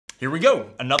Here we go,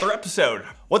 another episode.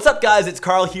 What's up guys, it's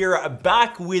Karl here,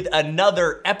 back with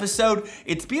another episode.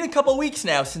 It's been a couple weeks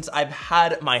now since I've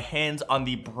had my hands on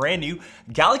the brand new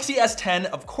Galaxy S10.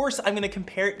 Of course, I'm gonna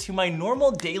compare it to my normal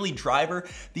daily driver,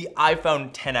 the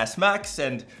iPhone XS Max,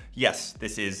 and yes,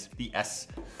 this is the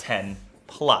S10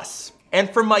 Plus. And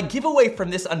for my giveaway from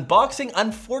this unboxing,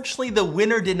 unfortunately the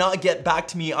winner did not get back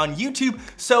to me on YouTube,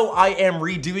 so I am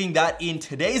redoing that in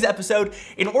today's episode.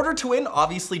 In order to win,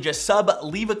 obviously just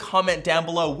leave a comment down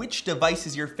below which device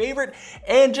is your favorite,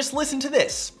 and just listen to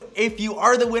this. If you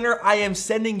are the winner, I am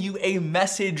sending you a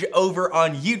message over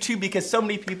on YouTube because so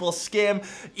many people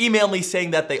email me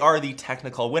saying that they are the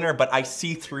technical winner, but I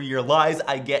see through your lies.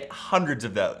 I get hundreds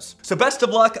of those. So best of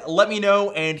luck, let me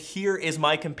know, and here is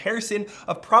my comparison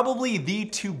of probably the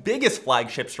two biggest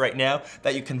flagships right now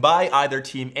that you can buy, either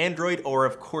Team Android or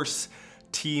of course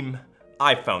Team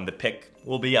iPhone. The pick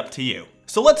will be up to you.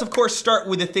 So let's of course start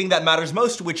with the thing that matters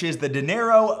most, which is the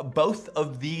dinero. Both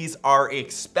of these are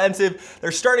expensive.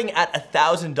 They're starting at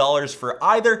 $1,000 for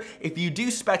either. If you do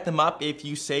spec them up, if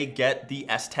you say get the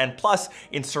S10 Plus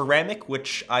in ceramic,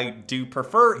 which I do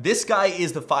prefer, this guy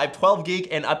is the 512 gig,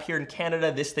 and up here in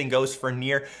Canada, this thing goes for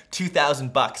near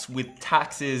 2,000 bucks. With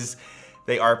taxes,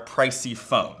 they are pricey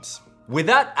phones. With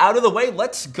that out of the way,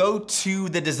 let's go to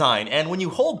the design. And when you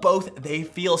hold both, they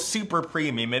feel super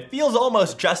premium. It feels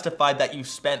almost justified that you've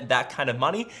spent that kind of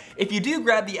money. If you do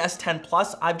grab the S10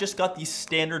 Plus, I've just got the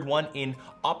standard one in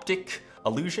Optic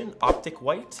Illusion, Optic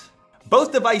White.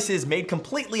 Both devices made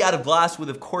completely out of glass with,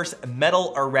 of course,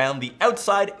 metal around the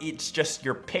outside. It's just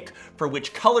your pick for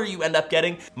which color you end up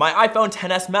getting. My iPhone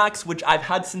XS Max, which I've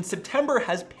had since September,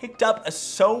 has picked up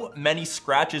so many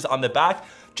scratches on the back.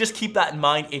 Just keep that in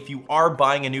mind if you are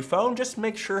buying a new phone. Just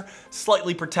make sure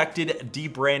slightly protected.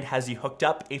 D-brand has you hooked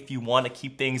up if you want to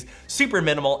keep things super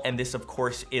minimal, and this of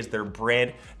course is their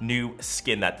brand new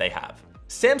skin that they have.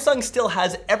 Samsung still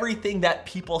has everything that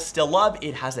people still love.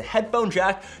 It has a headphone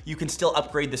jack. You can still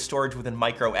upgrade the storage with a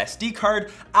micro SD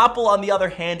card. Apple, on the other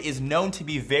hand, is known to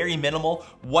be very minimal.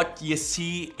 What you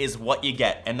see is what you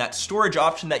get. And that storage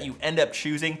option that you end up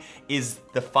choosing is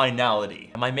the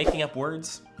finality. Am I making up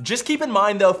words? Just keep in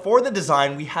mind though, for the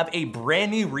design, we have a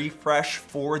brand new refresh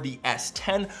for the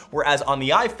S10, whereas on the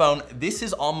iPhone, this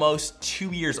is almost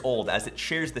 2 years old as it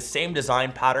shares the same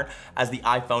design pattern as the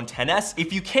iPhone XS.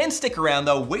 If you can stick around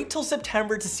though, wait till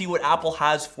September to see what Apple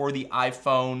has for the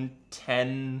iPhone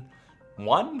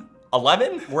X1?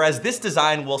 11, whereas this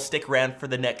design will stick around for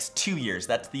the next 2 years.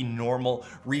 That's the normal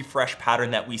refresh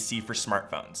pattern that we see for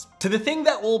smartphones. To the thing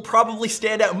that will probably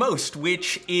stand out most,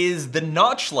 which is the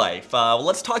notch life.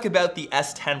 Let's talk about the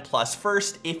S10 Plus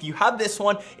first. If you have this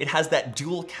one, it has that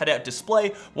dual cutout display.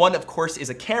 One, of course, is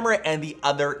a camera, and the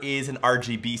other is an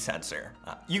RGB sensor.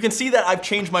 You can see that I've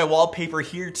changed my wallpaper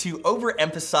here to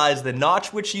overemphasize the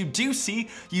notch, which you do see.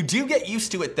 You do get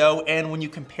used to it though, and when you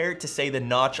compare it to, say, the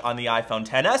notch on the iPhone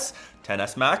XS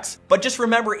Max. But just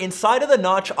remember, inside of the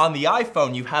notch on the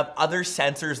iPhone, you have other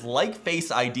sensors like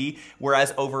Face ID,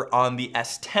 whereas over on the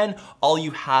S10, all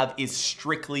you have is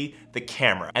strictly the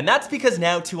camera. And that's because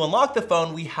now to unlock the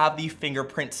phone, we have the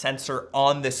fingerprint sensor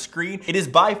on the screen. It is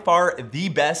by far the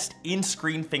best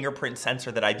in-screen fingerprint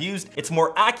sensor that I've used. It's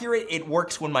more accurate, it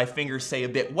works when my fingers say a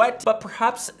bit wet, but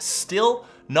perhaps still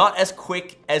not as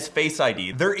quick as Face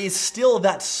ID. There is still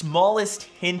that smallest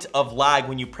hint of lag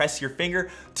when you press your finger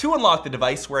to unlock the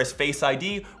device, whereas Face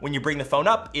ID, when you bring the phone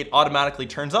up, it automatically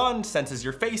turns on, senses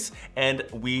your face, and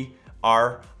we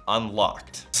are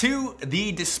unlocked. To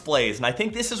the displays, and I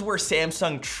think this is where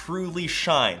Samsung truly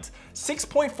shines.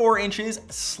 6.4 inches,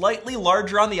 slightly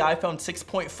larger on the iPhone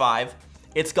 6.5.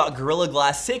 It's got Gorilla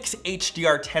Glass 6,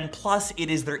 HDR10 Plus. It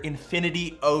is their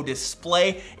Infinity O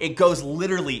display. It goes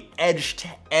literally edge to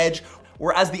edge.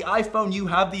 Whereas the iPhone, you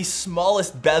have the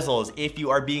smallest bezels. If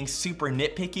you are being super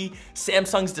nitpicky,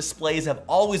 Samsung's displays have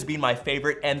always been my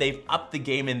favorite, and they've upped the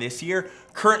game in this year.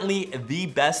 Currently the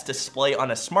best display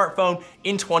on a smartphone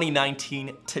in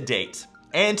 2019 to date.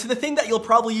 And to the thing that you'll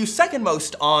probably use second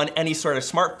most on any sort of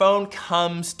smartphone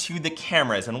comes to the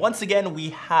cameras. And once again, we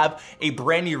have a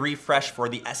brand new refresh for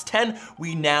the S10.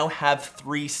 We now have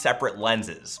 3 separate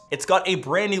lenses. It's got a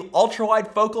brand new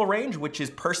ultra-wide focal range, which is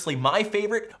personally my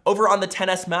favorite. Over on the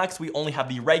XS Max, we only have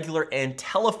the regular and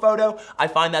telephoto. I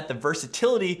find that the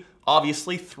versatility,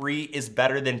 obviously 3 is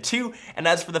better than 2. And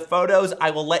as for the photos,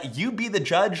 I will let you be the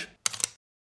judge.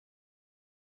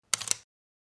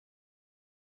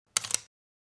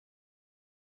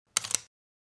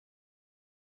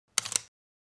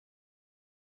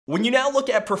 When you now look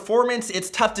at performance, it's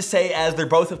tough to say as they're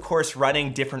both, of course,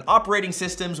 running different operating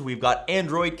systems. We've got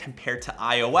Android compared to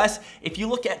iOS. If you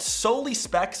look at solely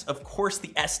specs, of course, the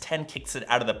S10 kicks it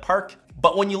out of the park.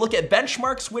 But when you look at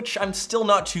benchmarks, which I'm still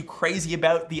not too crazy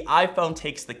about, the iPhone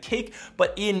takes the cake.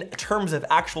 But in terms of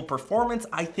actual performance,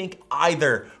 I think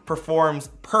either performs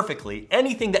perfectly.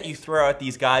 Anything that you throw at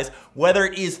these guys, whether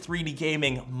it is 3D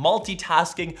gaming,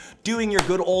 multitasking, doing your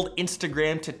good old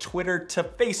Instagram to Twitter to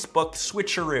Facebook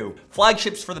switcheroo.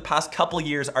 Flagships for the past couple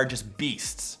years are just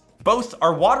beasts. Both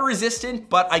are water resistant,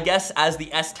 but I guess as the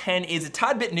S10 is a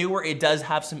tad bit newer, it does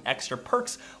have some extra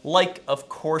perks, like of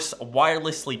course,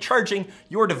 wirelessly charging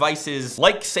your devices,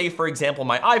 like say for example,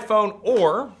 my iPhone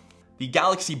or the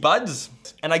Galaxy Buds.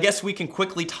 And I guess we can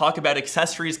quickly talk about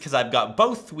accessories because I've got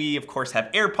both. We of course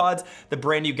have AirPods, the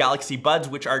brand new Galaxy Buds,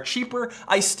 which are cheaper.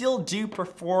 I still do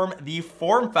perform the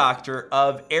form factor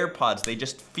of AirPods. They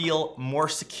just feel more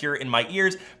secure in my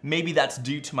ears. Maybe that's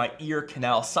due to my ear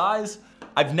canal size.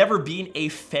 I've never been a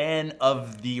fan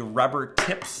of the rubber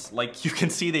tips. Like you can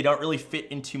see, they don't really fit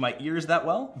into my ears that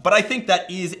well, but I think that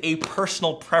is a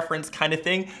personal preference kind of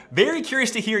thing. Very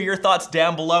curious to hear your thoughts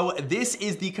down below. This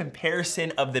is the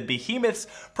comparison of the behemoths,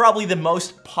 probably the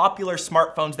most popular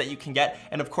smartphones that you can get.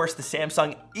 And of course, the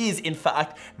Samsung is in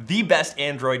fact the best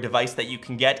Android device that you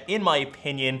can get, in my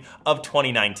opinion, of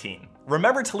 2019.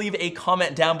 Remember to leave a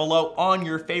comment down below on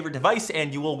your favorite device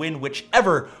and you will win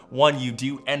whichever one you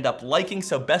do end up liking.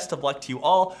 So best of luck to you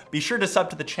all. Be sure to sub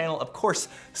to the channel. Of course,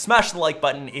 smash the like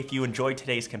button if you enjoyed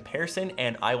today's comparison,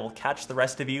 and I will catch the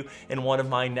rest of you in one of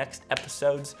my next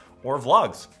episodes or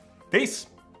vlogs. Peace.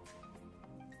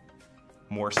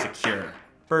 More secure,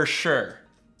 for sure.